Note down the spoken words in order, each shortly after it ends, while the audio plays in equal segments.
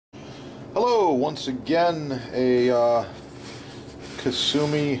Hello, once again, a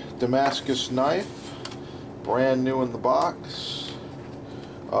Kasumi Damascus knife, brand new in the box.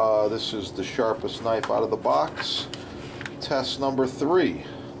 This is the sharpest knife out of the box. Test number 3.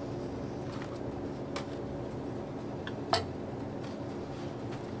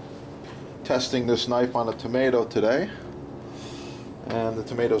 Testing this knife on a tomato today, and the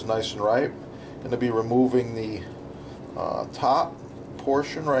tomato's nice and ripe. Going to be removing the top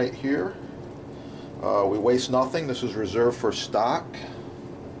portion right here. We waste nothing. This is reserved for stock.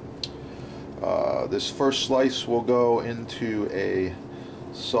 This first slice will go into a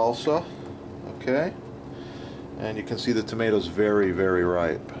salsa, okay? And you can see the tomato's very, very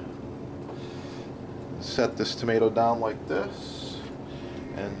ripe. Set this tomato down like this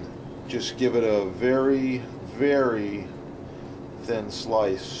and just give it a very, very thin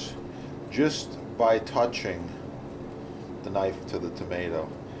slice just by touching the knife to the tomato.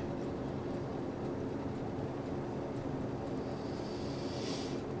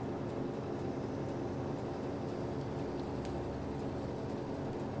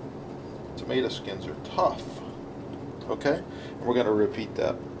 Tomato skins are tough, okay? And we're going to repeat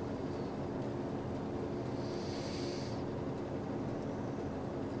that.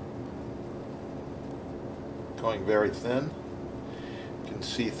 Going very thin. You can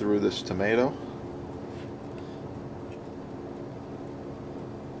see through this tomato.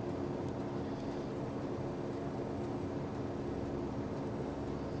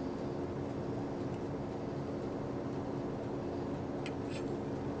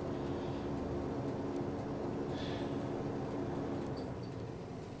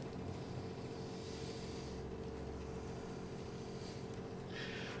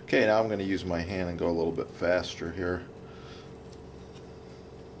 Okay, now I'm going to use my hand and go a little bit faster here.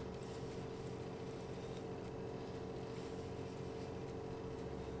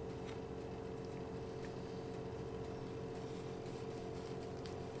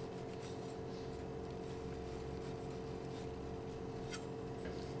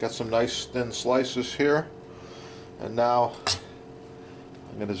 Got some nice thin slices here, and now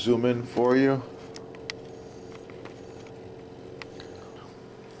I'm going to zoom in for you.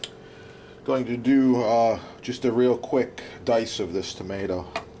 Going to do just a real quick dice of this tomato.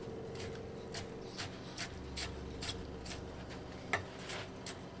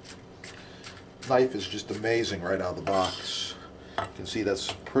 Knife is just amazing right out of the box. You can see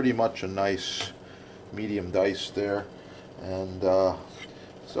that's pretty much a nice medium dice there, and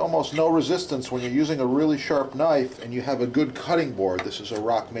there's almost no resistance when you're using a really sharp knife and you have a good cutting board. This is a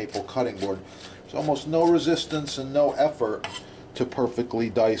rock maple cutting board. There's almost no resistance and no effort to perfectly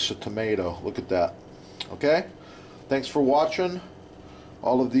dice a tomato. Look at that. Okay? Thanks for watching.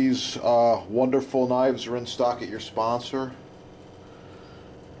 All of these wonderful knives are in stock at your sponsor.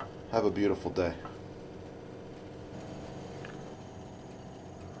 Have a beautiful day.